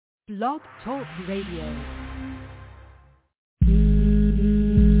Blog Talk Radio.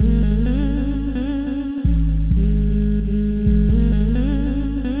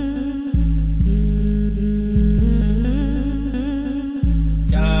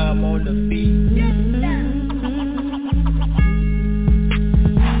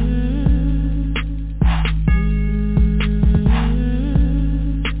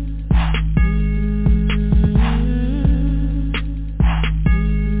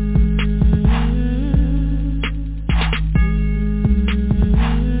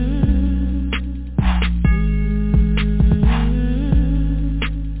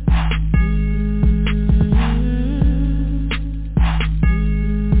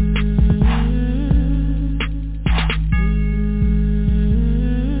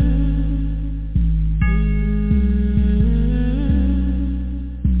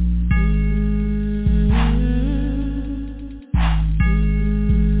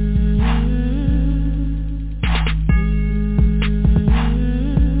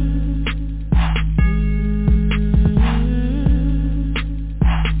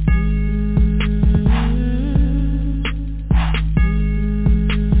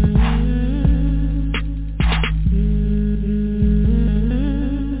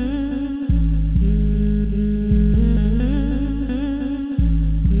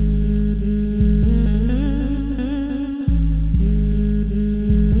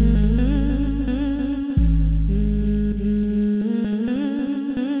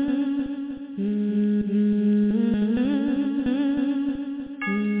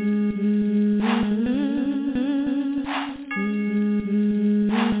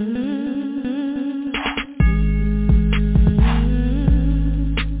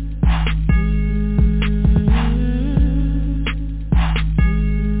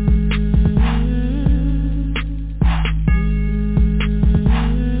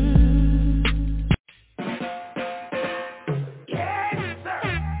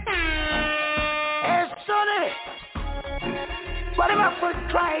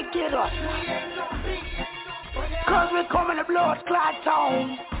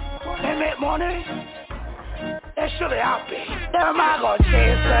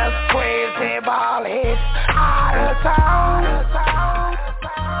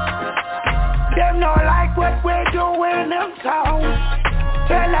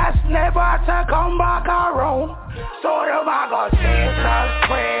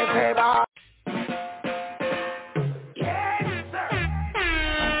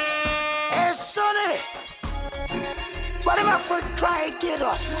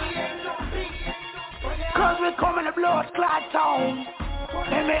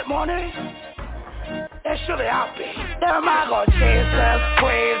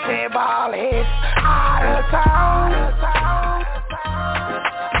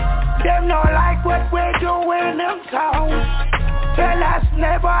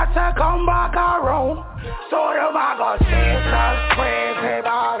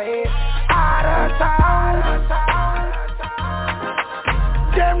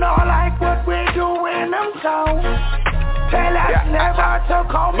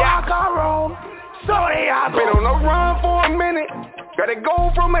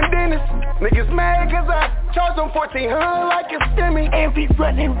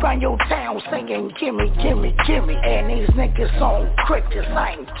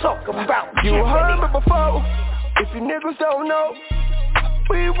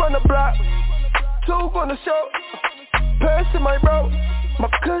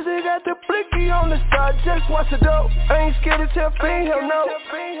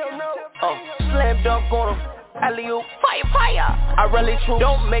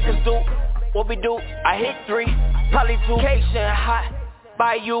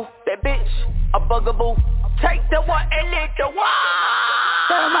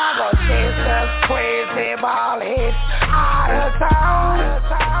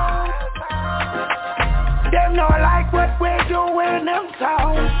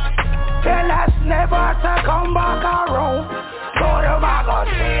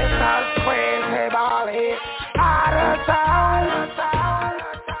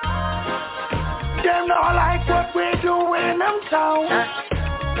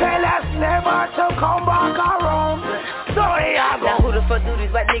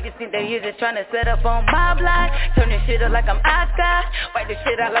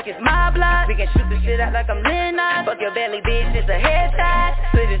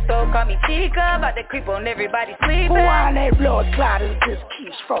 Everybody sleeping. Who on that blood clot is this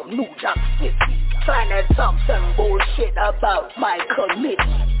keys from New York City? Trying to talk some bullshit about my committee.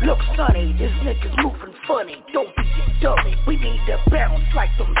 Look sonny, this nigga's moving funny. Don't be a dummy. We need to bounce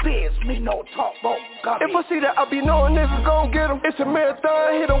like them bears. Me no talk about gummy. If I see that, I be knowing niggas gon' get him. It's a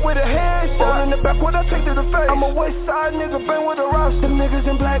marathon, hit him with a headshot. Ball in the back, what I take to the face. I'm a west side nigga, been with a roster. Them niggas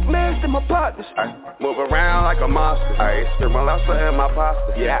in black masks, them my partners. Move around like a monster. Spit my lobster in my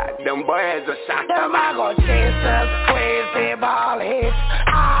pasta. Yeah, them boys are shot. Them I gon' chase us, crazy ball hits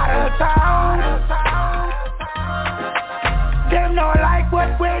out of town. Them don't like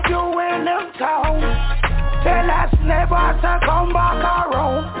what we do in them town. Tell us never to come back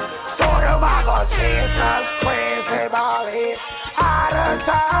around. So them I gon' chase us, crazy ball hits out of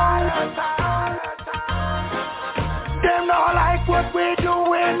town. Them don't like what we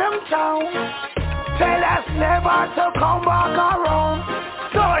do in them town. Tell us never to come back around.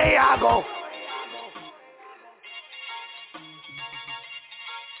 So here I go.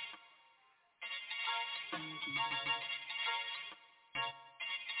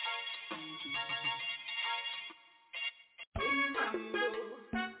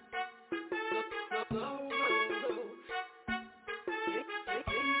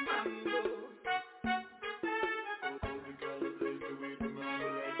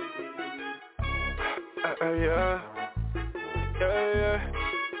 Yeah.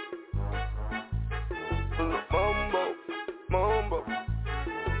 Mambo.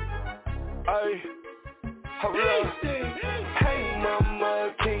 Ay, hold Hey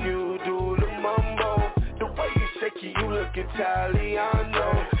mama, can you do the mambo? The way you shake it, you look Italiano.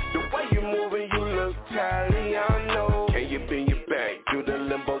 The way you moving, you look Italiano. Can you bend your back, do the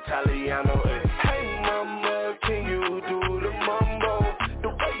limbo Italiano? Hey mama, can you do the mambo? The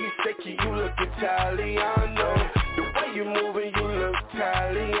way you shake it, you look Italiano. The way you moving, you look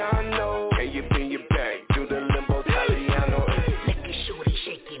Italiano. Can you bend your back, do the limbo Italiano? Look at shorty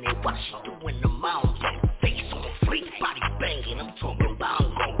shaking it while she doing the mambo. Face on fleek, body banging, I'm talking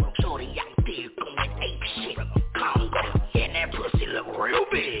bongo. Shorty out there going ape shit, Congo. And that pussy look real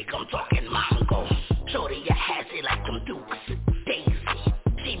big, I'm talking Mongo. Shorty, you has it like them dukes, Daisy.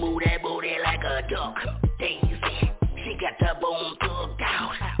 She move that booty like a duck, Daisy. She got the bone thugged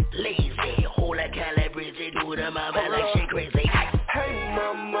out, lazy. Hold that calabrese, do the mama like she crazy. Hey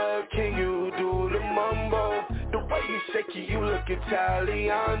mama, can you do the mambo? The way you shake it, you look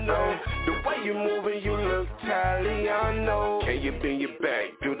Italiano. The way you moving, you look Italiano. Can you bend your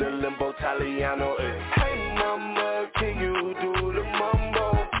back, do the limbo Italiano? Hey mama, can you do the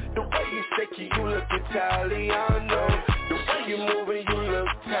mambo? The way you shake it, you look Italiano. The way you moving, you look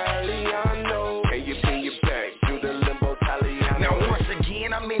Italiano. Can you bend your back, do the limbo Italiano? Now once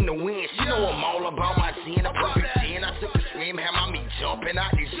again, I'm in the wind. She know I'm all about my 10. A perfect 10. I took a swim, had my meat jumping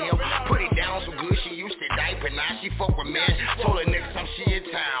out the gym. Put it down so good, she used to diaper. Now she fuck with men. Told her next time she in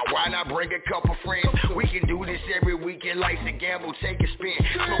town, why not bring a couple friends? We can do this every weekend, like the gamble, take a spin.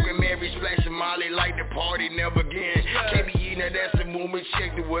 Smoking Mary, splashing Molly, like the party never again. Can't be eating her, that's the movement,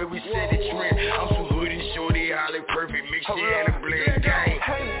 check the way we set the trend. I'm so good and shorty, highly perfect, mix it in a blend gang.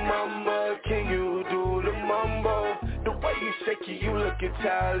 Hey mama, can you do the mambo? The way you shake it, you look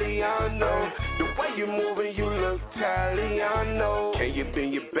Italiano. The way you moving, you look Italiano. Can you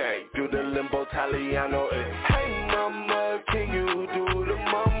bend your back, do the limbo Italiano? Hey mama, can you do the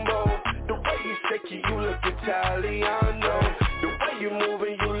mambo? The way you shake it, you look Italiano. The way you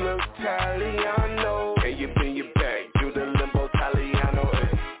moving, you look Italiano. Can you bend your back, do the limbo Italiano?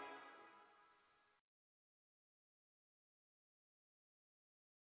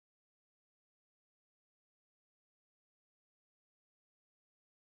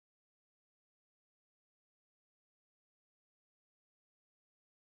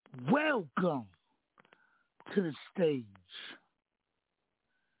 Welcome to the stage.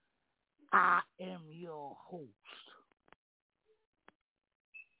 I am your host,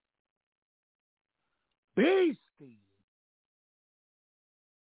 Beastie.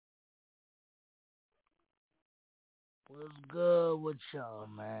 What's good with y'all,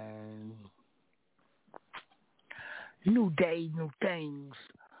 man? New day, new things.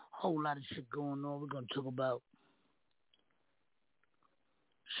 Whole lot of shit going on. We're going to talk about.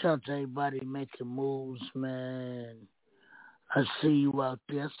 Shout out to everybody making moves, man. I see you out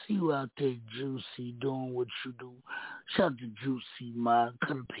there. I see you out there, Juicy, doing what you do. Shout out to Juicy, man.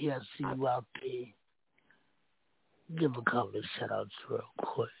 Come up here. I see you out there. Give a couple of shout-outs real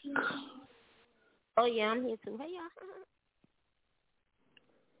quick. Oh, yeah, I'm here, too. Hey,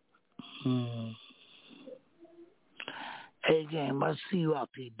 y'all. Hey, game, I see you out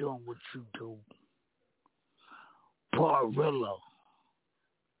there doing what you do. Parillo.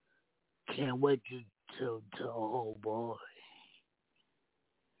 Can't wait to oh, boy.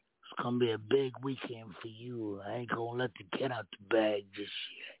 It's gonna be a big weekend for you. I ain't gonna let the cat out the bag just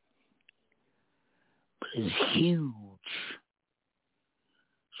yet. But it's huge.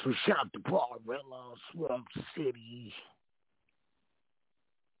 So shout out to Barbarella, Swamp City.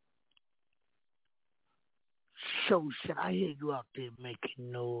 So shit, I hear you out there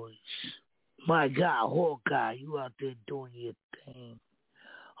making noise. My God, Hawkeye, you out there doing your thing.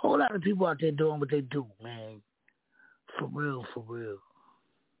 Whole lot of people out there doing what they do, man. For real, for real.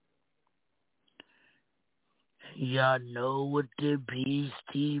 Y'all know what the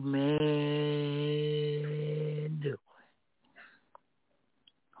Beastie Man doing.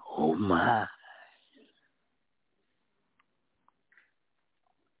 Oh my.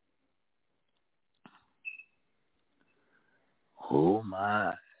 Oh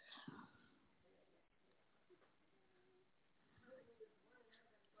my.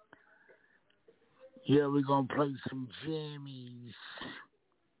 Yeah, we're gonna play some jammies.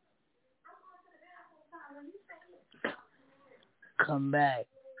 Come back.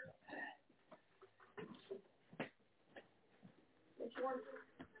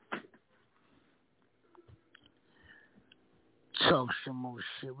 Talk some more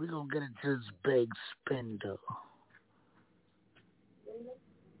shit. We're gonna get into this big spender.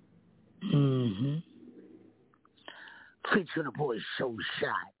 Feature the boy Show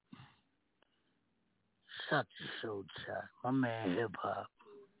Shot. Shot the Show Shot. My man Hip Hop.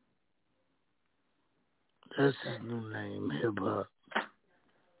 That's his new name, Hip Hop.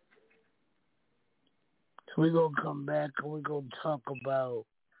 So we're gonna come back and we're gonna talk about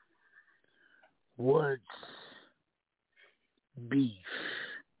what's beef.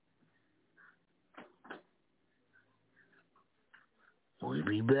 We'll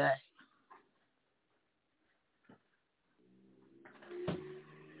be back.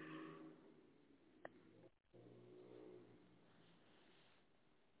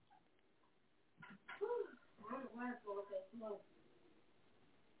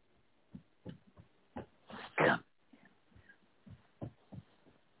 Yeah.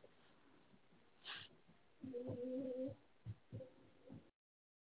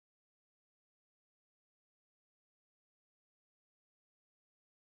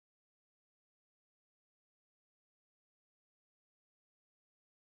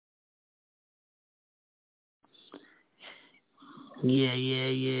 You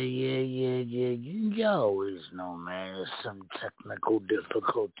always know, man, there's some technical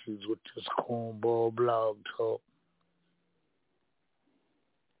difficulties with this cornball blog talk.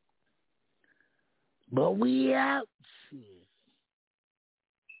 But we out here.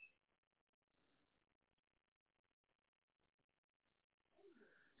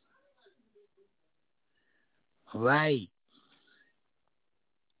 Right.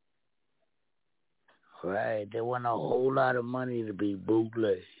 Right. They want a whole lot of money to be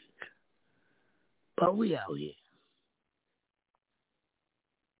bootleg. But we out here.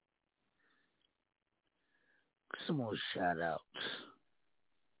 Some more shout outs.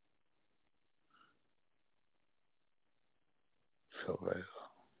 For real.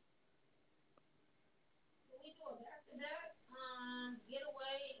 Can we do a back-to-back,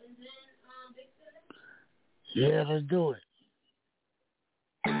 getaway, and then, Big City? Yeah, let's do it.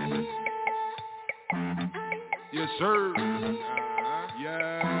 Yes, sir.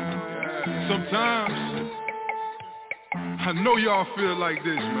 Yeah. Sometimes I know y'all feel like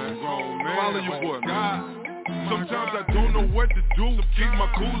this, man. Follow your boy, man. Sometimes I don't know what to do. Keep my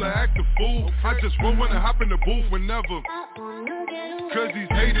cool or act a fool. I just roll when I hop in the booth whenever. Cause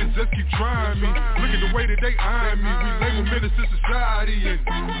these haters just keep trying me. Look at the way that they eyeing me. We label menace to society. And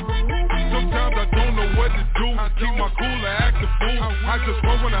sometimes I don't know what to do. Keep my cool or act a fool. I just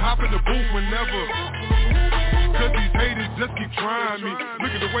roll when I hop in the booth whenever. Cause these haters just keep trying me.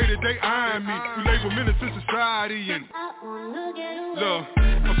 Look at the way that they eyeing me. We label menace to society. And look,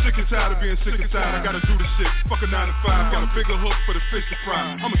 I'm sick and tired of being sick and tired. I gotta do the shit. Fuck a 9 to 5. Got a bigger hook for the fish to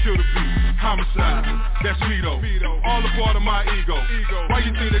fry. I'ma kill the beat. Homicide. That's me though. All a part of my ego. Why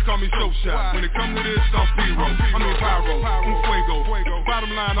you think they call me so shy? When it come to this, I'm P-Ro. I mean Pyro. Un fuego. Bottom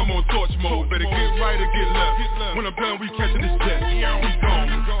line, I'm on torch mode. Better get right or get left. When I'm done, we catching this jet. We gone.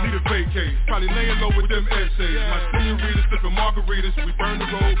 Need a vacate. Probably laying low with them essays. My senoritas sipping margaritas. We burn the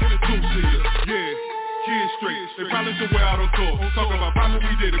road in a two-seater. Yeah. Kids straight, they probably somewhere out on tour. Talk about poppin', we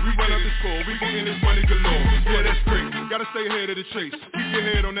did it, we run up the score. We getting this money galore, yeah that's great. Gotta stay ahead of the chase, keep your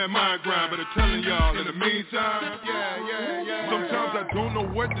head on that mind grind. But I'm telling y'all, in the meantime, sometimes I don't know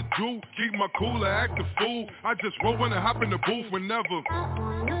what to do. Keep my cool or act a fool. I just roll when I hop in the booth whenever.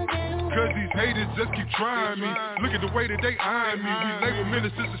 Cause these haters just keep trying me. Look at the way that they eyeing me. We label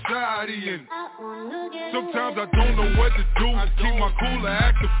menace to society, and sometimes I don't know what to do. Keep my cool or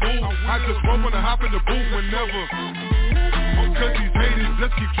act a fool. I just won't wanna hop in the booth whenever. Cause these haters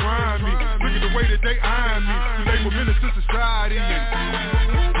just keep trying me. Look at the way that they eyeing me. We label menace to society, and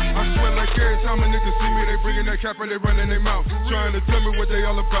I swear like every time a nigga see me, they bringing that cap and they running their mouth, trying to tell me what they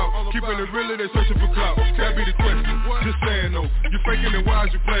all about. Keeping it real, they searching for clout. That be the question. Just saying though, you faking it, why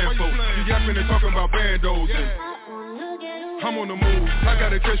is you playing for? You yapping and talking about bandos, and I'm on the move, I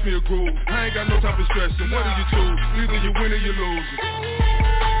gotta catch me a groove. I ain't got no time for stressing. What do you choose? Either you win or you lose.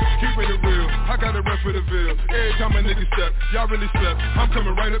 Keeping it real, I gotta run for the Ville. Every time a nigga step, y'all really slept. I'm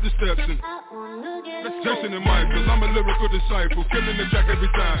coming right up the steps, and Jason and Michael, I'm a lyrical disciple, killing the track every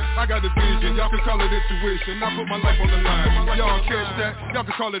time. I got a vision, y'all can call it intuition. I put my life on the line. Y'all catch that? Y'all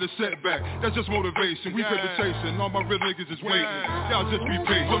can call it a setback. That's just motivation. We paper chasing. All my real niggas is waiting. Y'all just be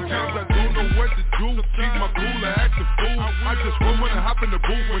patient. Sometimes I don't know what to do. Keep my cool or act a fool. I just won't wanna hop in the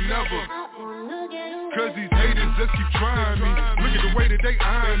booth whenever. Cause these haters just keep trying me. Look at the way that they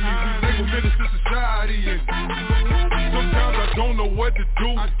eyeing me. We label menace to society, and sometimes I don't know what to do.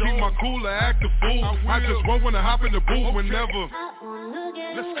 Keep my cool or act a fool. I just won't wanna hop in the booth whenever.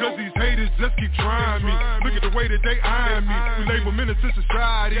 Cause these haters just keep trying me. Look at the way that they eyeing me. We label menace to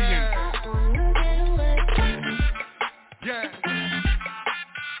society, and yeah,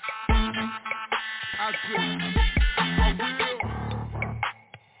 I will.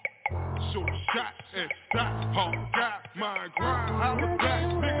 So shot and stop, all got my grind. How was that,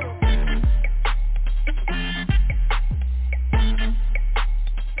 nigga?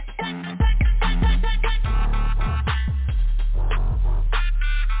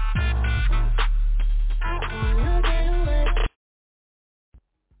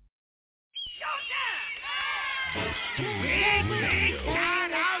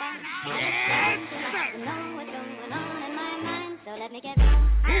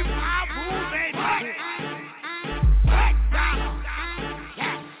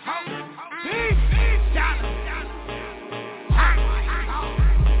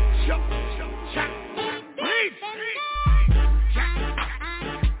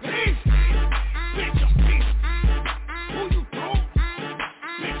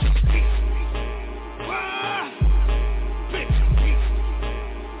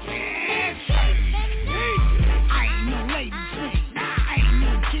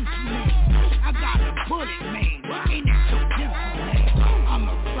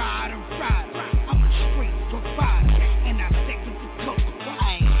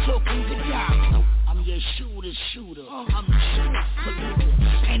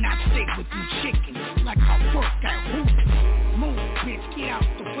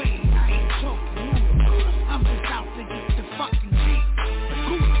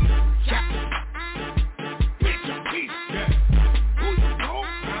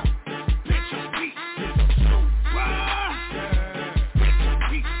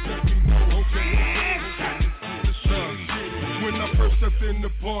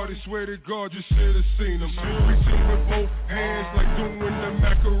 Swear to God, you should have seen them. Reaching with both hands like doing the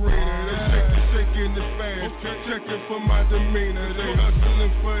Macarena. They shaking the fans, checking for my demeanor. They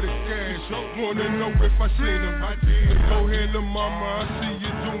hustling for the cash, wanna know if I seen them. I did. Go ahead, little mama, I see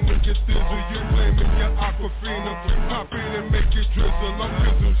you doing your thizzle. You claiming your Aquafina. Pop it and make it drizzle. I'm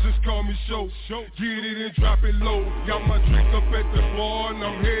Pizzles, just call me Show. Get it and drop it low. Got my drink up at the bar and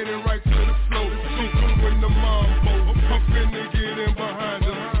I'm heading right to the flow. So doing the mambo, I'm finna get in behind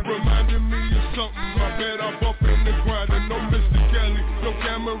her. Reminding me of something, I bet I'm up in the grind. And no Mr. Kelly, no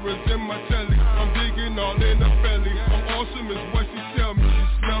cameras in my telly. I'm digging all in the belly. I'm awesome is what she tell me. You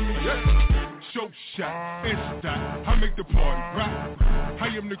smell me? Yeah. Show shot, instant. I make the party rock. I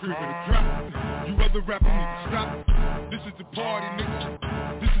am the cream of the crop. You other rappers need to stop. This is the party,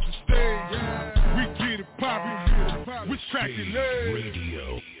 nigga. This is the stage. Yeah. We get it poppin'. Which track it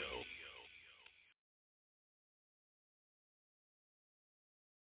radio.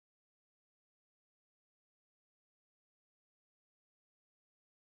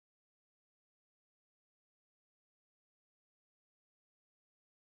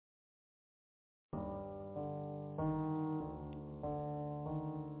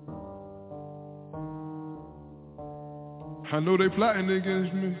 I know they plotting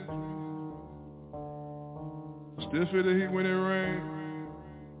against me. Still feel the heat when it rain.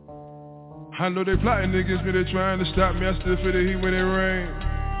 I know they plotting against me. They trying to stop me. I still feel the heat when it rain.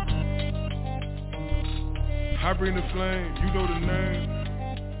 I bring the flame. You know the name.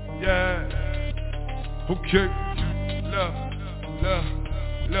 Yeah. Okay.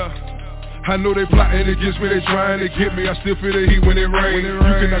 Look. I know they plotting against me, they trying to get me. I still feel the heat when it rains. You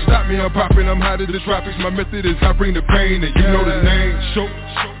cannot stop me, I'm popping, I'm hot as the tropics. My method is I bring the pain, and you know the name.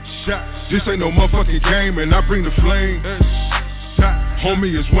 Shot, this ain't no motherfucking game, and I bring the flame.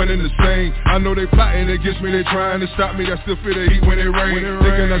 Homie, it's one and the same. I know they plotting against me, they trying to stop me. I still feel the heat when it rains. They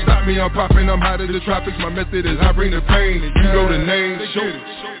cannot stop me, I'm popping, I'm hot as the tropics. My method is I bring the pain, and you know the name.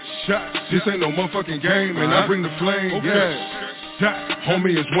 Shot, this ain't no motherfucking game, and I bring the flame.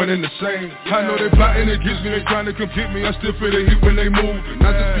 Homie, it's one and the same. I know they plotting against me, they trying to come get me. I still feel the heat when they moving.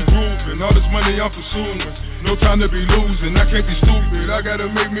 I just be grooving, all this money I'm pursuing. No time to be losing, I can't be stupid. I gotta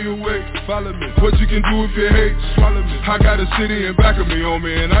make me a way, follow me. What you can do if you hate, swallow me. I got a city in back of me,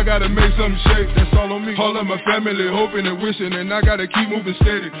 homie, and I gotta make something shake. That's all on me. All of my family hoping and wishing, and I gotta keep moving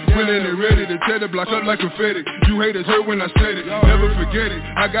steady. Winning and ready to tear the block up like confetti. You haters heard when I said it, never forget it.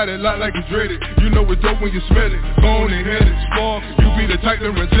 I got it locked like it's dreaded. You know it's dope when you smell it. Go on and head it, spark. You be the type to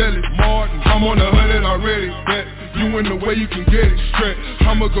run jealous. Martin, I'm on 100 already. Bet you in the way you can get it straight.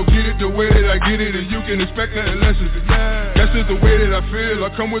 I'ma go get it the way that I get it, and you can expect nothing less of it. That's just the way that I feel.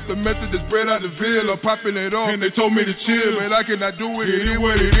 I come with the method that's bred out the veil. I'm popping it off, and they told me to chill. Man, I cannot do it. It is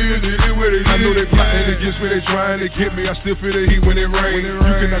what it is. It is what it is. I know they plotting against me, they trying to get me. I still feel the heat when it rains.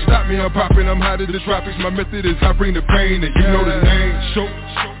 You cannot stop me. I'm popping. I'm hot as the tropics. My method is I bring the pain, and you know the name.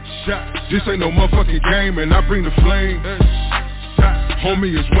 Shot. This ain't no motherfucking game, and I bring the flame.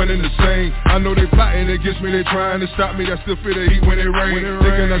 Homie, it's one and the same. I know they plotting against me, they trying to stop me. I still feel the heat when it rains. They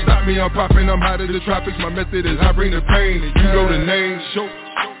cannot stop me, I'm popping, I'm hot as the tropics. My method is I bring the pain, and you know the name.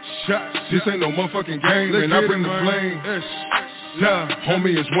 Shot, this ain't no motherfucking game, and I bring the flame.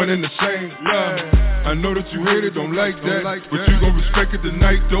 Homie, it's one and the same. I know that you hate it, don't like that, but you gon' respect it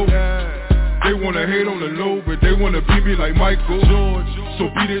tonight though. They wanna hate on the low, but they wanna beat me like Michael. So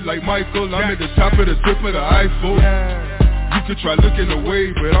beat it like Michael, I'm at the top of the tip of the Eiffel. You could try looking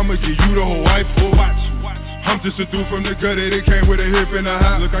away, but I'ma give you the whole Eiffel. I'm just a dude from the gutter, they came with a hip and a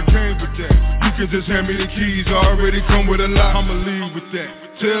hop. Look, I came with that. You can just hand me the keys, I already come with a lot. I'ma leave with that.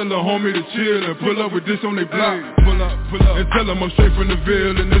 Tell the homie to chill and pull up with this on they block. Pull up, and tell them I'm straight from the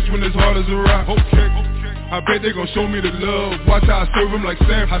Ville, and this one is hard as a rock. Okay, I bet they gon' show me the love. Watch how I serve them like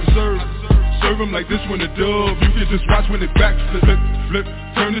Sam. I serve them like this one a dub. You can just watch when they back flip.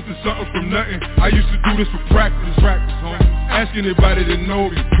 Turn this to something from nothing. I used to do this for practice, homie. Ask anybody that know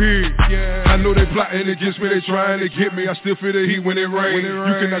me, period. I know they plotting against me, they trying to get me. I still feel the heat when it rains.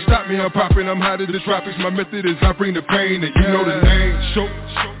 You cannot stop me, I'm popping, I'm hot as the tropics. My method is I bring the pain, and you know the name.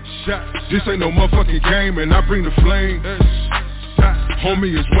 Shot, this ain't no motherfucking game, and I bring the flame.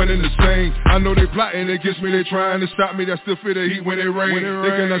 Homie, it's one and the same. I know they plotting against me, they trying to stop me. I still feel the heat when it rains.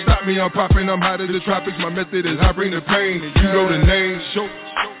 They cannot stop me, I'm popping, I'm hot as the tropics. My method is I bring the pain, and you know the name.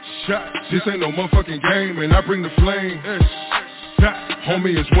 Shot, this ain't no motherfucking game, and I bring the flame.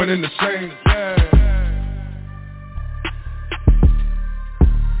 Homie, it's one and the same.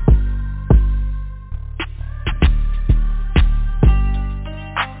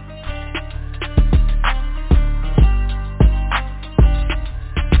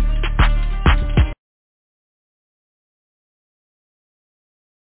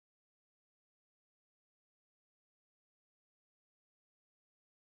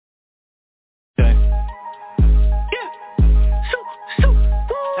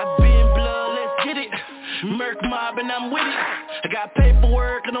 Merc mob and I'm with it. I got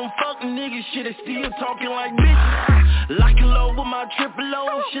paperwork and I'm fucking niggas. Shit, they still talking like bitches. Lock and low with my triple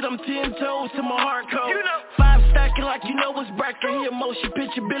O. Shit, I'm 10 toes to my heart code. 5 stacking like you know it's bracket. Here motion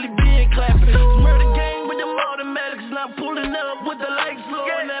picture Billy Bean clapping. Murder gang with them automatics, and I'm pulling up with the lights low.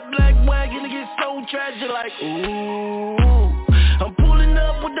 And that black wagon, it gets so tragic like ooh. I'm pulling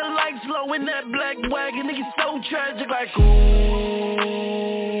up with the lights low in that black wagon, it gets so tragic like ooh.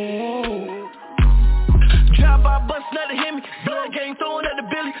 Drive by bus, not to hit me. Blood gang throwing at the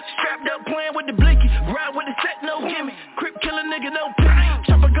Billy. Strapped up playing with the blicky. Ride with the set, no gimme. Crip killer nigga, no pity.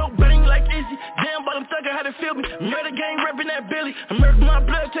 Chopper go bang like Izzy. Damn, but I'm thugger, how they feel me. Murder gang reppin' that Billy. I murder my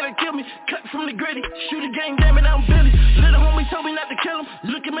blood till they kill me. Cut from the gritty. Shoot a gang, damn it, I'm Billy. Little homie told me not to kill him.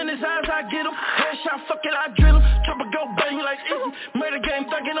 Look him in his eyes, I get him. Headshot, fuck it, I drill him. Chopper go bang like Izzy. Murder gang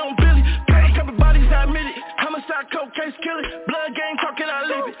thuggin' on Billy. Got a couple bodies, I admit it. Homicide, cold case, kill it. Blood gang talking, I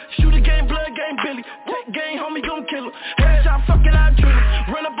leave it. Shoot a gang, blood gang, Billy. Take gang, homie, gon' kill him. Headshot, fuck it, I drill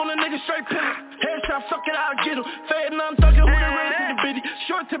him. Run up on a nigga, straight pill him. Headshot, fuck it, I'll get him. Fade and I'm thuggin', who the rest of the bitty.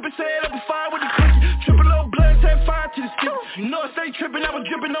 Short temper, say it up and fire with the cookie. Triple O blood, set fire to the skin. You know I stay trippin', I was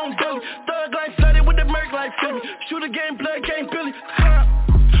drippin' on Billy. Thug life flooded with the Merc like Philly. Shoot a game, blood game, Billy.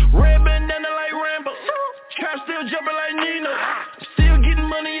 Red bandana like Rambo. Trap still jumping like Nino. Still getting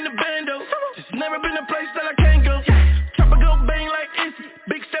money in the bando. There's never been a place that I can't go. Chopper go bang like Izzy.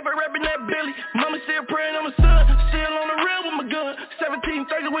 Big stepper rapping that bitch.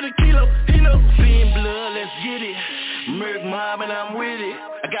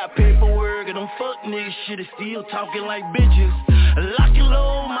 I got paperwork and them fuck niggas shit is still talking like bitches. Lock it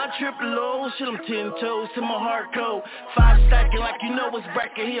low, my triple low, shit I'm 10 toes to my heart code. 5 stacking like you know it's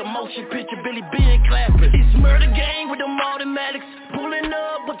bracket here, motion picture, Billy Ben clapping. It's murder gang with them automatics, pulling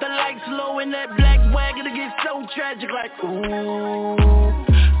up with the lights low in that black wagon to get so tragic like ooh.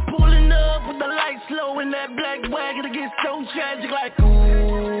 Pulling up with the lights low in that black wagon to get so tragic like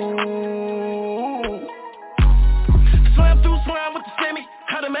ooh. Slam through slime with the semi,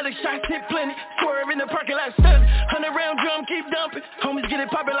 automatic shots hit plenty. Swerve in the parking lot stunt, 100 round drum keep dumping. Homies get it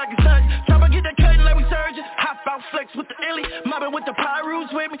poppin' like it's done. Chopper get that cutting like we surgeon. Hop out flex with the illy, mobbing with the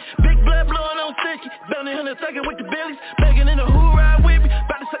Pyrus with me. Big blood blowing on sticky, bounty hunter thuggin' with the billies. Begging in the who ride with me,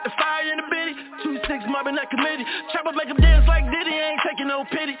 bout to set the fire in the bitty. 2-6 mobbing that committee, chopper make them dance like Diddy, ain't taking no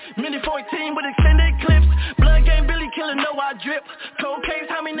pity. Mini 14 with extended clips, blood game Billy killer, know I drip. Cold case,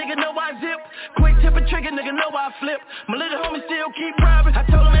 how me nigga know I zip. Quick tip and trigger, nigga know I flip. My little homie still keep robbing. I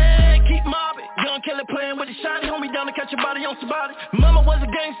told him, hey, keep mobbing. Young killer playing with the shotty, homie down to catch your body on somebody. Mama was a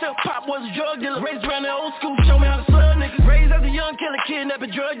gangster, pop was a drug dealer. Raised around the old school, show me how to slug niggas. Raised as a young killer,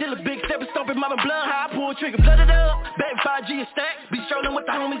 kidnapping drug dealer. Big stepper, stomping mama blood, high pull trigger. Blooded up, baby 5G a stack. Be strolling with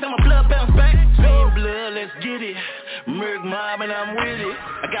the homies and my blood bounce back. Spin blood, let's get it. Merc mob and I'm with it.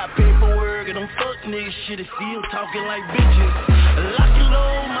 I got paperwork and them fuck niggas shit is still talking like bitches. Lock it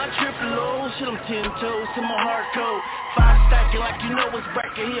low, my triple low, shit I'm 10 toes to my heart code. 5 stacking like you know it's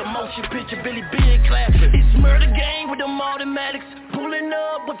bracket here, motion picture, Billy Ben clapping. It's murder gang with them automatics, pulling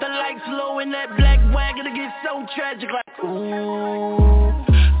up with the lights low in that black wagon to get so tragic like ooh.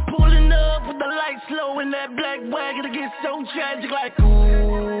 Pulling up with the lights low in that black wagon to get so tragic like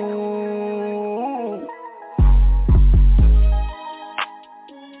ooh.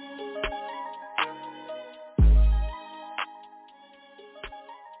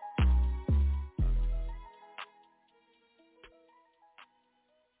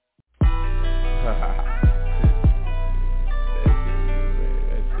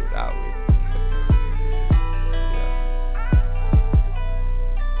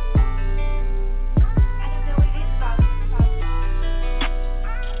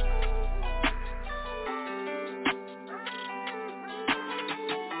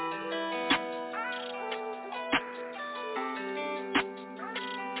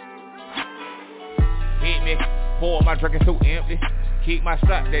 Pour my drinking too empty. Keep my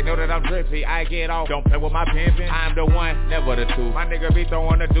strap, they know that I'm drippy. I get off, don't play with my pimpin'. I'm the one, never the two. My nigga be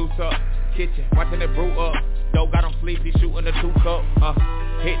throwing the deuce up. Kitchen, watching it brew up. Dope got him sleepy, shooting the 2 cup.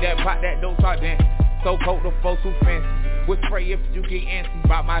 Hit that pot, that dope talk then. So cold, the folks too fancy. With spray if you get antsy.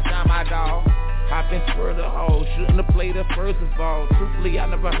 Bout my shine, my dog. Hop and swerve the hole. Shouldn't have played it first of all. Truthfully, I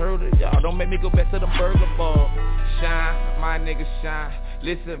never heard of y'all. Don't make me go back to the burger ball. Shine, my nigga shine.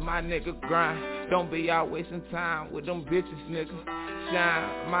 Listen, my nigga grind. Don't be out wasting time with them bitches, nigga.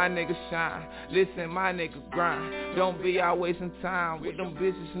 Shine, my nigga shine. Listen, my nigga grind. Don't be out wasting time with them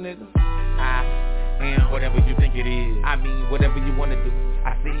bitches, nigga. I am whatever you think it is. I mean, whatever you wanna do.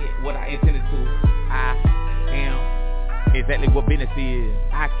 I said what I intended to. I am exactly what business is.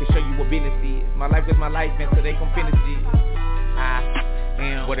 I can show you what business is. My life is my life until they come finish it. I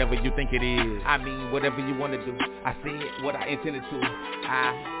am whatever you think it is. I mean, whatever you wanna do. I said what I intended to.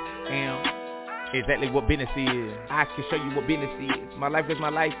 I am exactly what business is. I can show you what business is. My life is my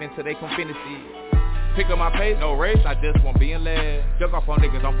life until they come finish it. Pick up my pace, no race, I just want being led. Duck off on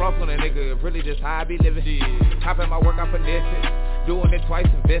niggas, I'm floss on a nigga. It's really just how I be living. Hop in my work, I finesse it. Doing it twice,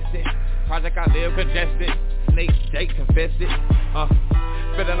 invested. Project I live, congested. Snakes, jakes, infested.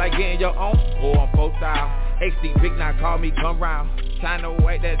 Feeling like getting your own, or I'm full style. HD Big 9 call me, come round. Trying to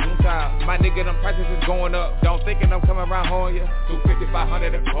wait that June child. My nigga, them prices is going up. Don't thinking I'm coming around on ya. 250,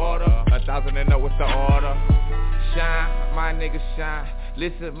 500 a quarter. 1,000 and know what's the order. Shine, my nigga shine.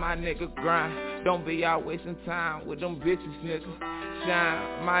 Listen, my nigga grind. Don't be out wasting time with them bitches, nigga.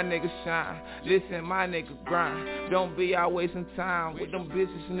 Shine, my nigga shine. Listen, my nigga grind. Don't be out wasting time with them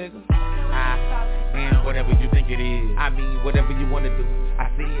bitches, nigga. I am whatever you think it is. I mean, whatever you wanna do.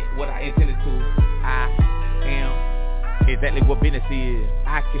 I said what I intended to. I am exactly what business is.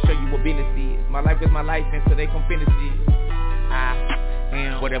 I can show you what business is. My life is my life until they come finish it. I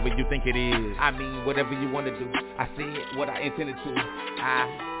am whatever you think it is. I mean, whatever you wanna do. I said what I intended to. I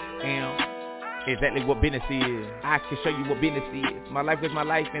am exactly what business is. I can show you what business is. My life is my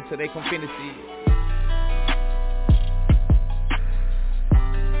life until they come finish it.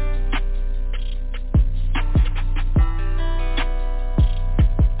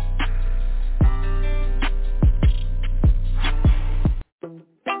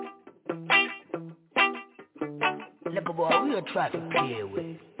 Look, boy, we are trying to play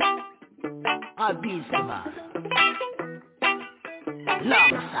with our beast, man.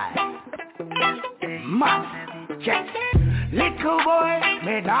 alongside Master Jackson. Little boy,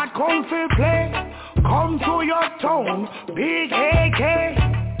 may not come for play. Come to your town, big AK.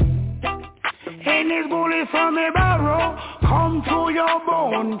 And this bullet from a barrel, come to your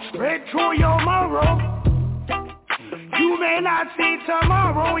bone, straight through your marrow. You may not see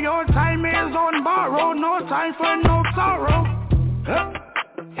tomorrow, your time is on borrow, no time for no sorrow.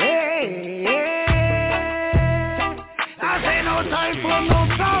 Hey, hey, I say no time for no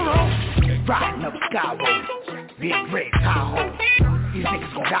sorrow. Riding up Skyway, big red Tahoe. These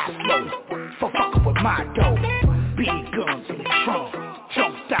niggas gon' die slow, for fucking with my dough. Big guns in the trunk,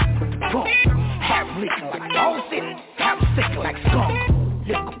 jumped out with the bump. Have leaking like faucet, have sick like skunk.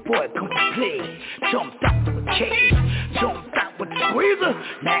 Little boy come to play, jumped out to the cage, jumped out with the squeezer,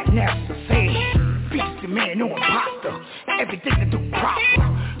 not necessary. Beats the man on pasta, everything to do proper.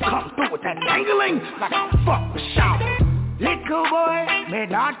 Come through with that dangling like a fuck shower. Little boy, may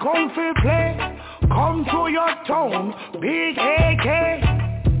not come for play. Come to your town, big AK.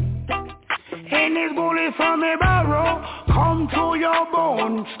 And this bullet from a barrel, come to your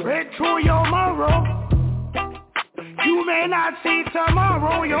bone, straight through your marrow. You may not see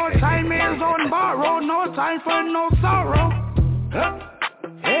tomorrow, your time is on borrow, no time for no sorrow.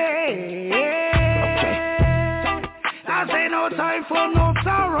 Hey, hey, I say no time for no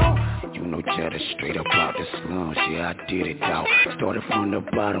sorrow. You know Cheddar straight up out the slums, yeah I did it out. Started from the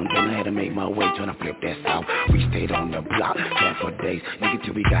bottom, then I had to make my way, tryna flip that south. We stayed on the block, ran for days, nigga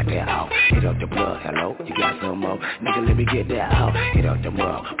till we got that out. Hit up the blood, hello, you got some more? Nigga let me get that out. Hit up the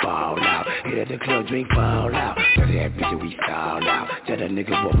mug, ball out. Hit up the club, drink, fall out. Tell that bitch we style out. Tell that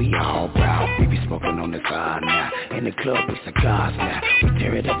nigga what we all proud. We be smoking on the side now. In the club with cigars now. We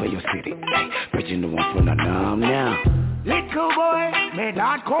tear it up in your city, hey, preaching the one from the numb now. Little boy, may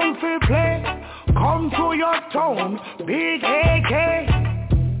not come for play. Come to your town, big AK.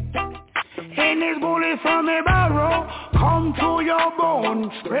 And this bullet from a barrel, come to your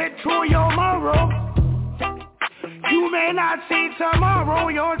bone, straight through your marrow. You may not see tomorrow,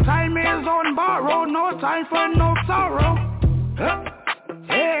 your time is on borrow, no time for no sorrow.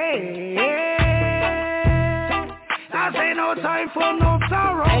 Hey, hey, I say no time for no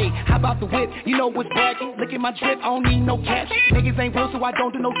sorrow. Hey, how about the whip? You know what's bragging? Look at my drip, I don't need no cash. Niggas ain't real, so I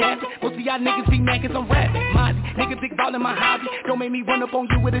don't do no dancing. Most of y'all niggas be mad cause I'm rapping. Mozzie, niggas big ball in my hobby. Don't make me run up on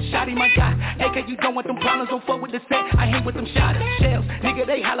you with a shotty, my guy. AK, you don't want them problems, don't fuck with the set. I hate with them shotters, shells. Nigga,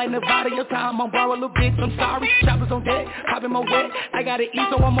 they hot like Nevada. Your time, I'm borrow a little bitch, I'm sorry. Choppers on deck, popping my wet. I gotta eat,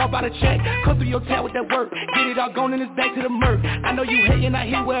 so I'm all about a check. Come through your tail with that work. Get it all gone and it's back to the murk. I know you hating, I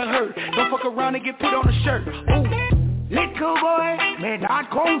hear where it hurt. Don't fuck around and get put on a shirt. Ooh. Little boy, may not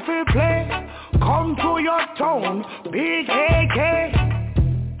come for play. Come to your town, big AK.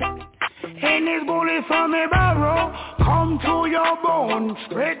 And this bullet from a barrel, come to your bone,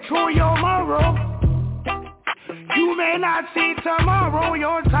 straight through your marrow. You may not see tomorrow,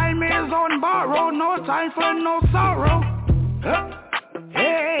 your time is on borrow, no time for no sorrow.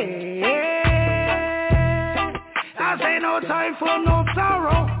 Hey, hey, I say no time for no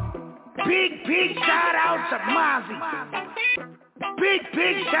sorrow. Big shout out to Mozzie.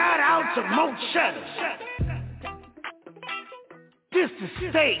 Big shout out to Mo Shutters. This the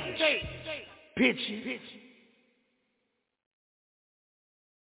stage, bitches.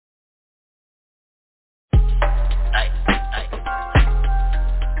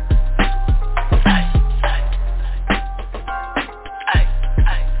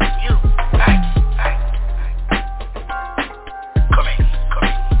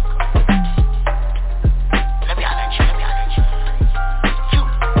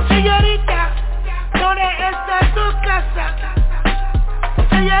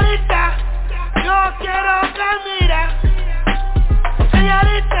 Señorita, yo quiero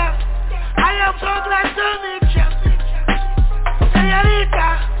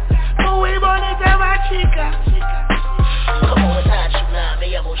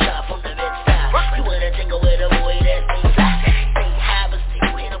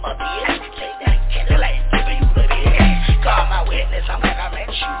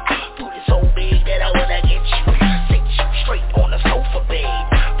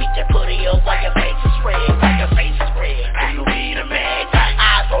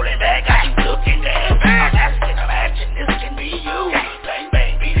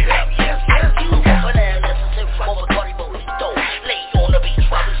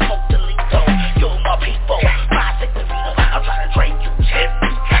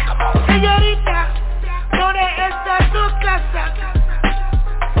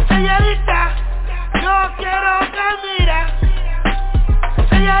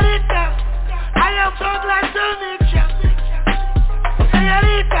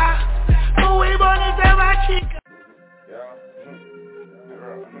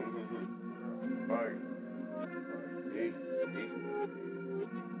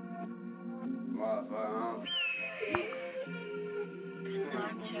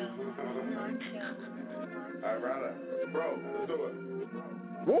Bro, let's do it.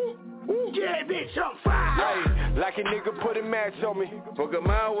 Woo! Yeah, bitch, I'm fire. Hey, like a nigga put a match on me. Fuck a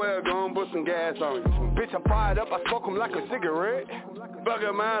mile well, gon' put some gas on me. Bitch, I'm fired up, I smoke 'em like a cigarette. Fuck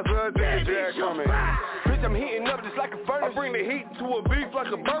a miles well, take a drag on me. Bitch, I'm heating up just like a furnace. I bring the heat to a beef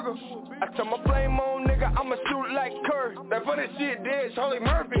like a burger. I turn my flame on, nigga, I'ma shoot like Kerr. That funny shit dead, Charlie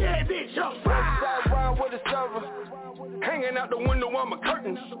Murphy. Yeah, bitch, I'm fire. Side round with a server. Hanging out the window on my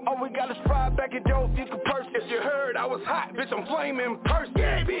curtains. All we got is fried back at Joe's, you can purse. If you heard I was hot, bitch, I'm flaming person.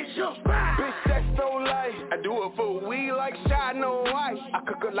 Yeah, bitch, I'm fire. Bitch, that's so light. I do it for weed like shot, no ice. I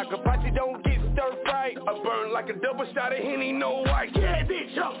cook it like a posse, don't get stir fried. I burn like a double shot of Henny, no white. Yeah,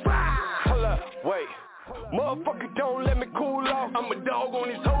 bitch, I'm fire. Hold up, wait. Motherfucker, don't let me cool off. I'm a dog on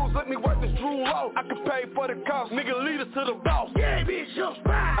these hoes, let me work this drool off. I can pay for the cost, nigga, lead us to the boss. Yeah, bitch, I'm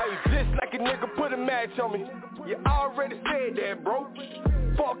fire. Hey, just like a nigga put a match on me. You already said that, bro.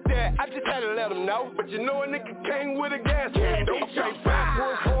 Fuck that, I just had to let him know. But you know a nigga came with a gas. Yeah, don't bitch, say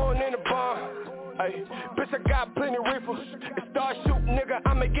backwards going in the bar. Hey, bitch, I got plenty of reefer. And start shooting, nigga,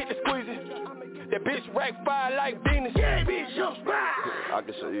 I'ma get the squeezy. That bitch rack fire like Venus. Yeah, bitch, I'm fire. I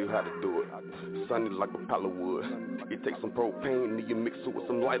can show you how to do it. Sunny like a pile of wood. You take some propane and you mix it with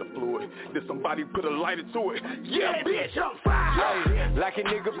some lighter fluid. Then somebody put a lighter to it. Yeah, bitch, I'm fire. Hey, like a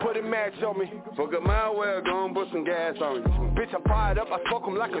nigga put a match on me. Fuck a mile well, gon' put some gas on me. Bitch, I'm fired up, I smoke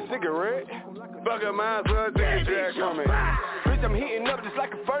 'em like a cigarette. Fuck a miles well, take a drag on me. Bitch, I'm heating up just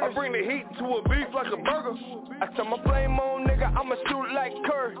like a furnace. I bring the heat to a beef like a burger. I turn my flame on, nigga, I'ma shoot like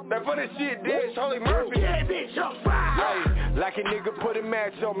Kerr. That funny shit dead, Charlie Murphy. Yeah, bitch, I'm fire. Hey, like a nigga put a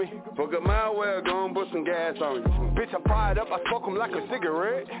match on me. Fuck a mile well, gon' put some gas on me. Bitch, I'm fired up, I smoke 'em like a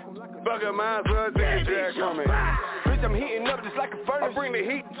cigarette. Fuck a miles well, take a drag on me. Bitch, I'm heating up just like a furnace. I bring the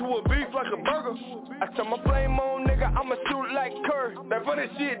heat to a beef like a burger. I turn my flame on, nigga, I'ma shoot like Kerr. That funny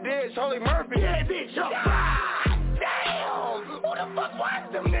shit dead, Charlie Murphy. Yeah, bitch, I'm fire. Damn, who the fuck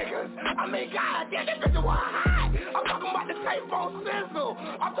was them niggas? I mean, goddamn, that bitch was hot. I'm talking about the tape on sizzle.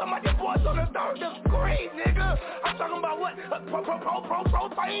 I'm talking about the boys on the third degree, nigga. I'm talking about what?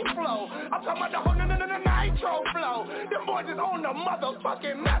 Propane flow. I'm talking about the whole nitro flow. Them boys is on the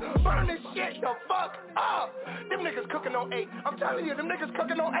motherfucking map. Burn this shit the fuck up. Them niggas cooking on 8. I'm telling you, them niggas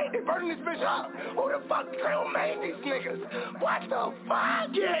cooking on 8. They burning this bitch up. Who the fuck Trail made these niggas? What the fuck?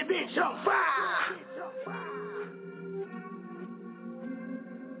 Yeah, bitch, I'm fire.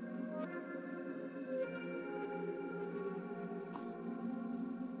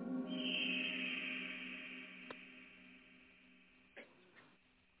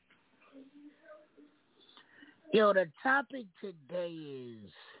 Yo, the topic today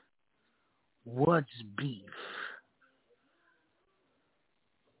is what's beef?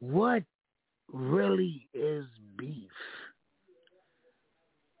 What really is beef?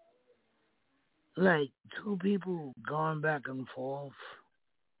 Like two people going back and forth,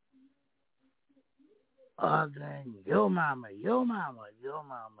 arguing, yo mama, yo mama, yo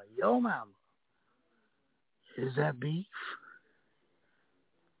mama, yo mama. Is that beef?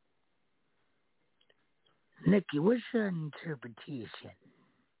 Nikki, what's your interpretation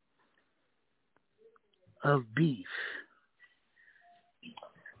of beef?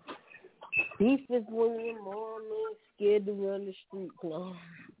 Beef is when your mom is scared to run the street. No.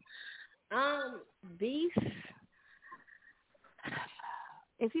 Beef.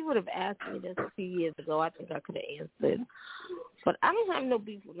 If you would have asked me this a few years ago, I think I could have answered. But I don't have no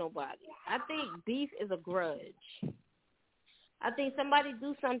beef with nobody. I think beef is a grudge. I think somebody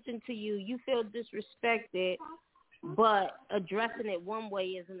do something to you, you feel disrespected, but addressing it one way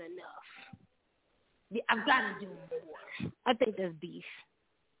isn't enough. Yeah, I've got to do more. I think that's beef.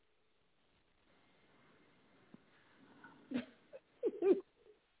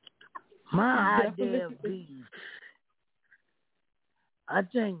 My idea of beef, I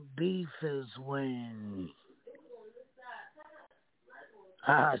think beef is when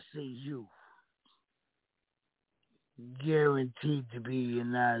I see you guaranteed to be in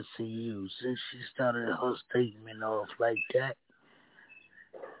ICU. Since she started her statement off like that,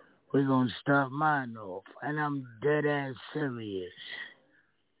 we're going to start mine off. And I'm dead ass serious.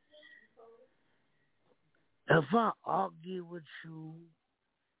 If I argue with you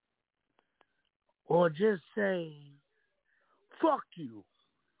or just say, fuck you,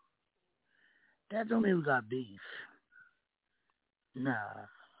 that don't mean we got beef. Nah.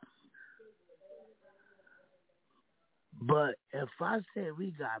 But if I say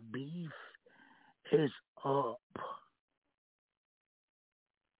we got beef, it's up.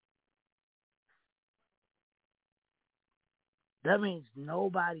 That means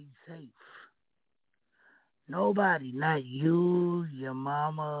nobody's safe. Nobody, not you, your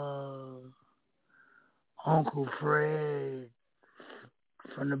mama, Uncle Fred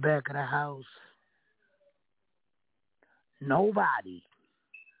from the back of the house. Nobody.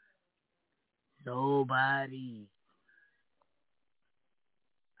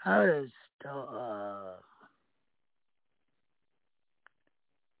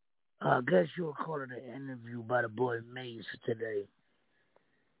 I guess you would call it an interview by the boy Mace today.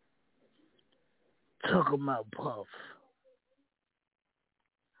 Talking about Puff.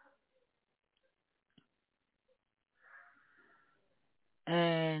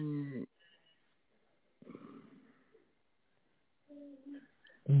 And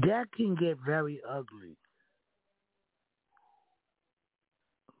that can get very ugly.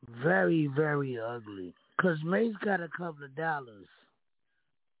 Very, very ugly. Because Mace got a couple of dollars.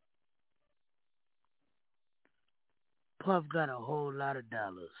 Puff got a whole lot of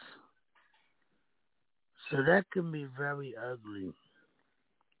dollars. So that can be very ugly.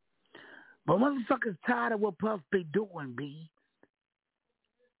 But motherfuckers tired of what Puff be doing, B.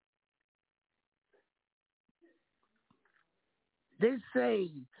 They say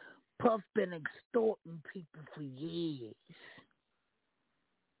Puff been extorting people for years.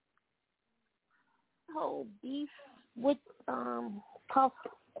 Whole beef with Puff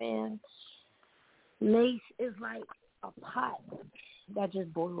and Mace is like a pot that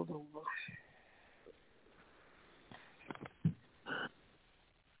just boiled over.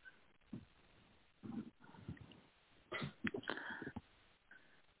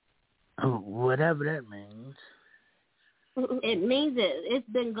 Whatever that means. It means it's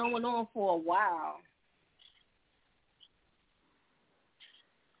been going on for a while.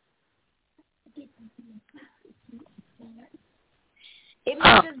 It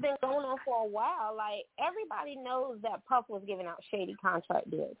means it's been going on for a while. Like, everybody knows that Puff was giving out shady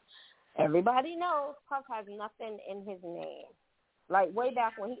contract deals. Everybody knows Puff has nothing in his name. Like, way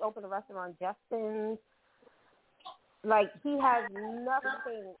back when he opened the restaurant Justin's, like, he has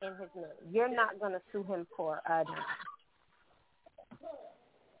nothing in his name. You're not going to sue him for a dime.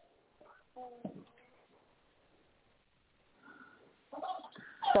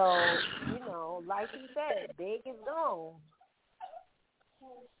 So, you know, like he said, Big is gone.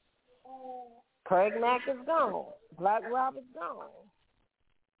 Craig Mack is gone. Black Rob is gone.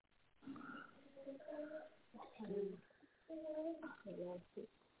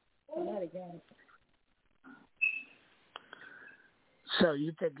 So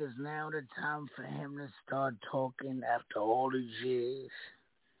you think it's now the time for him to start talking after all these years?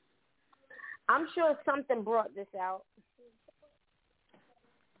 I'm sure something brought this out.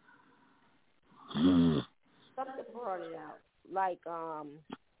 Something brought it out. Like,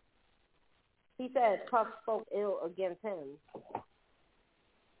 he said Puff spoke ill against him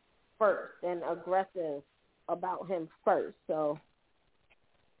first and aggressive about him first. So,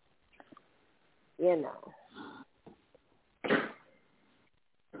 you know.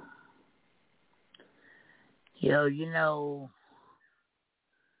 Yo, you know,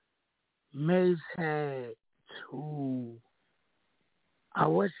 Mace had two. I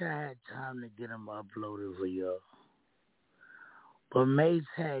wish I had time to get them uploaded for y'all. But Mace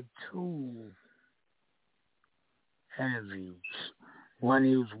had two interviews. One,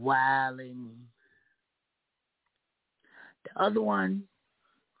 he was wilding. The other one,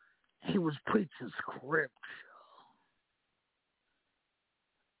 he was preaching scripture.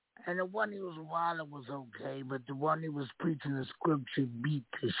 And the one he was wilding was okay, but the one he was preaching the scripture beat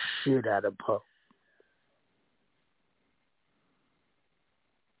the shit out of Puff.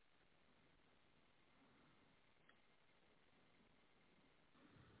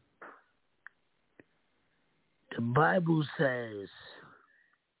 The Bible says,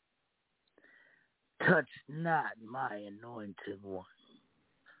 touch not my anointed one,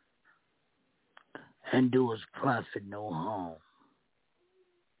 and do his prophet no harm.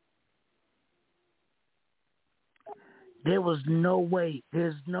 There's no way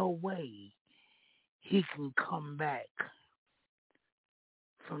he can come back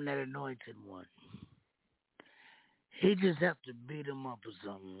from that anointed one. He just have to beat him up or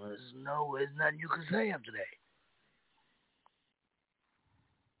something. There's nothing you can say after that.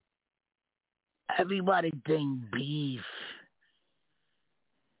 Everybody think beef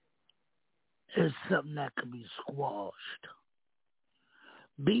is something that can be squashed.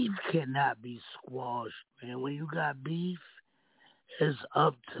 Beef cannot be squashed, man. When you got beef, it's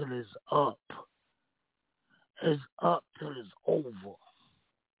up till it's up. It's up till it's over.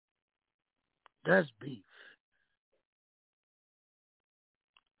 That's beef.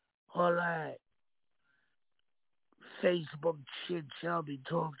 All that Facebook shit y'all be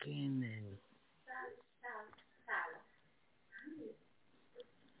talking and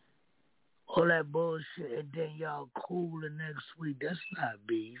all that bullshit, and then y'all cool the next week. That's not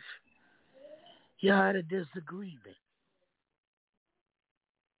beef. Y'all had a disagreement.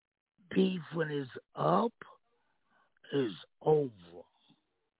 Beef when it's up is over.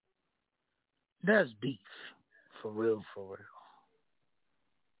 That's beef. For real, for real.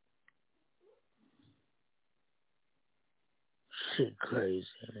 Shit crazy,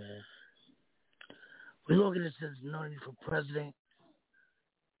 man. We gonna get a sense of knowing for president.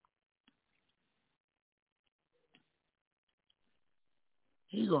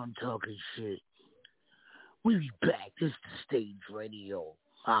 He gonna talk his shit. We be back. This is the Stage Radio.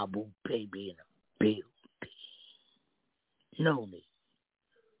 Mabu baby in the building. No need.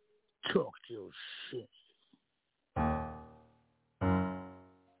 Talk your shit.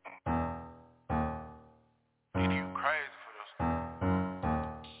 You crazy for this.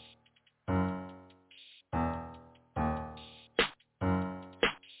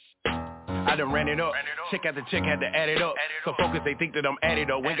 I done ran it up. Check out the check, had to add it up. So focus, they think that I'm at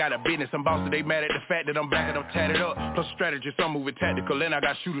it up. Ain't got a business, I'm boss, so they mad at the fact that I'm back and I'm tatted up. Plus strategist, I'm moving tactical, and I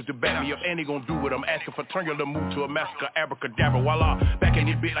got shooters to back me up. And they gon' do what I'm asking for. Turn your little move to a massacre, abracadabra, voila. Back in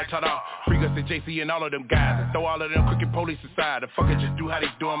this bitch like ta-da. Free Gus and JC and all of them guys. And throw all of them crooked police aside. The fucker just do how they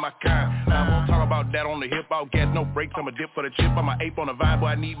doing my kind. Now I won't talk about that on the hip. All gas, no brakes, I'm a dip for the chip. I'm a ape on the vibe, boy,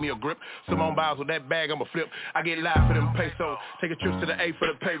 I need me a grip. Simone Biles with that bag, I'm a flip. I get live for them pesos. Take a trip to the A for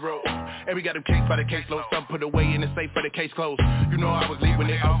the payroll. And we got them case by the caseload. Some put away in the safe for the case closed. You know I was leaving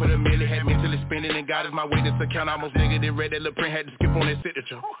it off for the million. Had mentally spinning and God is my witness account. Almost negative, read that little print, had to skip on that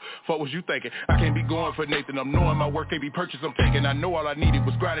signature. Fuck was you thinking? I can't be going for Nathan. I'm knowing my work can't be purchased, I'm taking. I know all I needed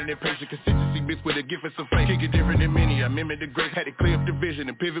was grinding and patient consistency mixed with a gift and some faith. Kick it different than many. I mimic the greats, had to clear up the vision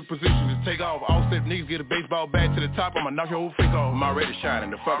and pivot positions and take off. All set niggas get a baseball bat to the top. I'ma knock your whole face off. I'm already shining.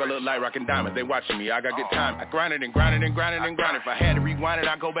 The fuck I look like rockin' diamonds. They watching me. I got good time. I grind it and grind it and grind it and grind it. If I had to rewind it,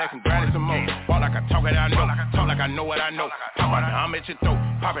 I go back and grind it some more. Walk like I talk it, I know. Talk like I know what I know. Pop out, I'm at your throat.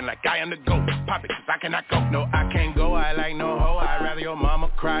 Popping like I am the GOAT. Pop it, cause I cannot go. No, I can't go. I like no hoe. I'd rather your mama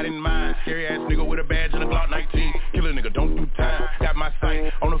cry than mine. Scary ass nigga with a badge and a Glock 19. Kill a nigga, don't do time. Got my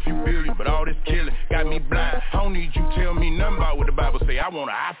sight on a few billion, but all this killing got me blind. I don't need you tell me nothing about what the Bible say. I want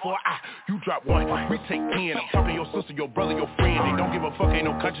an eye for an eye. You drop one, we take 10. I'm talking your sister, your brother, your friend. They don't give a fuck, ain't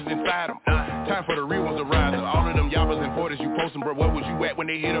no conscience inside them. Time for the real ones to rise. All of them yabbas and porters you posting, bro. Where was you at when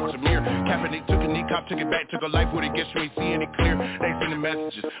they hit up Samir? Kaepernick took a knee, cop took it back, took a life with it. Guess you ain't seeing it clear. They sending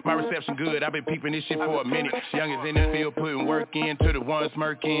messages. My reception good. I've been peeping this shit for a minute. Youngest in the field putting work in to the ones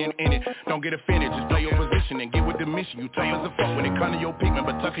smirking in it. Don't get offended, just play your position and get with the mission. You tough as a fuck when it come to your pigment,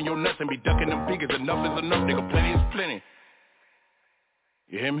 but tucking your nuts and be ducking them figures. Enough is enough, nigga. Plenty is plenty.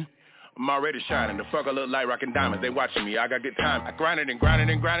 You hear me? I'm already shining. The fuck I look like rockin' diamonds. They watching me. I got good time. I grind it and grind it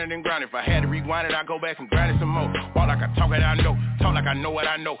and grind it and grind it. If I had to rewind it, I go back and grind it some more. Walk like I talk it, I know. Talk like I know what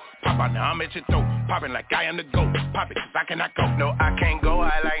I know. Pop out now, I'm at your throat. Popping like I am the GOAT. Pop it, cause I cannot go. No, I can't go.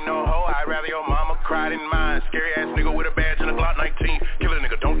 I like no hoe. I'd rather your mama cry than mine. Scary ass nigga with a badge and a Glock 19. Kill a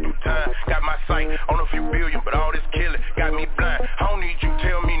nigga, don't do time. Got my sight on a few billion, but all this killing got me blind. I don't need you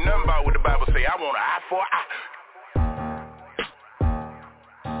tell me nothing about what the Bible say. I want an eye for an eye.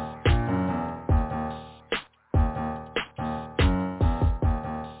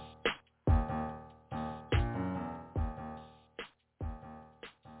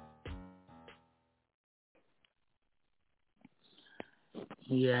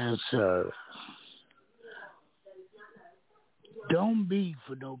 Yes, sir. Don't beef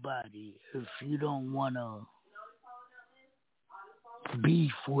for nobody if you don't want to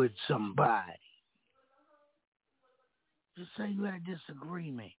beef with somebody. Just say you had a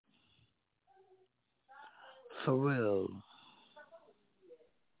disagreement. For real.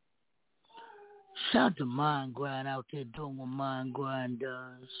 Shout to Mind Grind out there doing what Mind Grind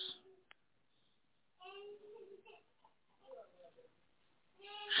does.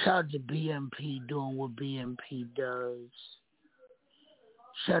 Shout to BMP doing what BMP does.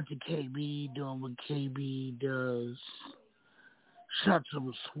 Shout to KB doing what KB does. Shout to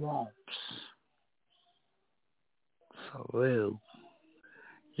the Swamps. For real.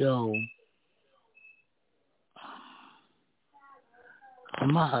 Yo.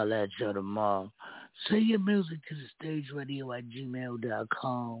 I'ma holla at y'all tomorrow. Send your music to the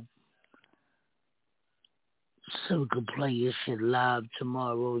stageradio@gmail.com. So we can play your shit live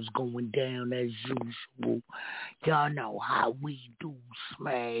tomorrow. It's going down as usual. Y'all know how we do,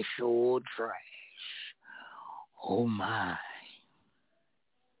 smash or trash. Oh my.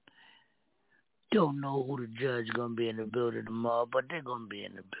 Don't know who the judge gonna be in the building tomorrow, but they're gonna be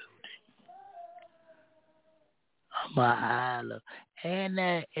in the building. I'ma holla. And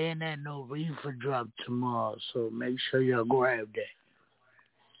that no reefer drop tomorrow, so make sure y'all grab that.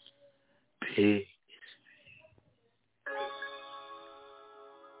 Hey.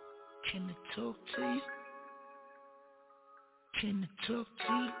 Can I talk to you? Can I talk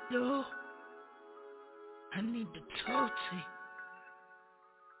to you, though? I need to talk to you.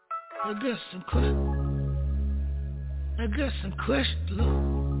 I got some questions, Lord.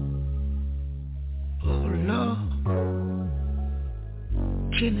 Oh, Lord.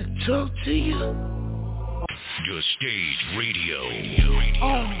 Can I talk to you? Your stage radio.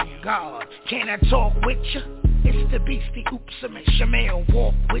 Oh, God. Can I talk with you? It's the beastie oops, I make your man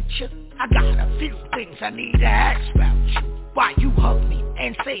walk with you. I got a few things I need to ask about you. Why you hug me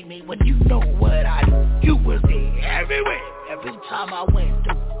and say me when you know what I do? You was there everywhere, every time I went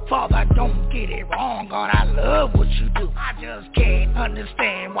through. Father, don't get it wrong, God, I love what you do. I just can't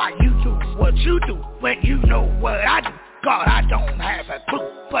understand why you do what you do when you know what I do. God, I don't have a clue,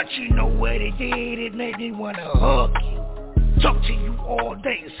 but you know what it did, it made me wanna hug you. Talk to you all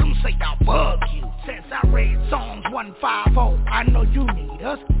day, some say I bug you. Since I read Psalms 150, I know you need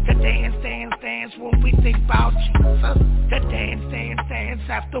us to dance when we think about Jesus. To dance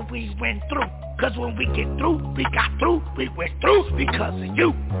after we went through. Cause when we get through, we got through, we went through because of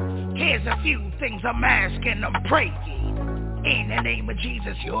you. Here's a few things I'm asking, I'm praying. In the name of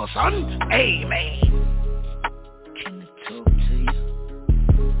Jesus, your son, amen. Can I talk to you?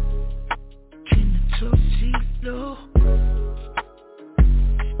 Can I talk to you, Lord?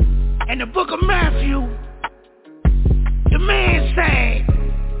 In the book of Matthew, the man said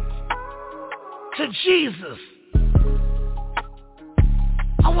to Jesus,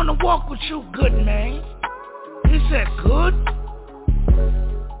 I want to walk with you, good man. He said, good?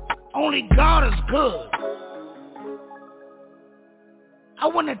 Only God is good. I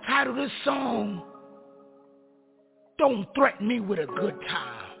want to title this song, Don't Threaten Me with a Good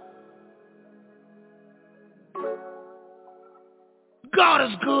Time. God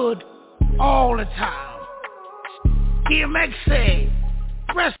is good all the time. DMX said,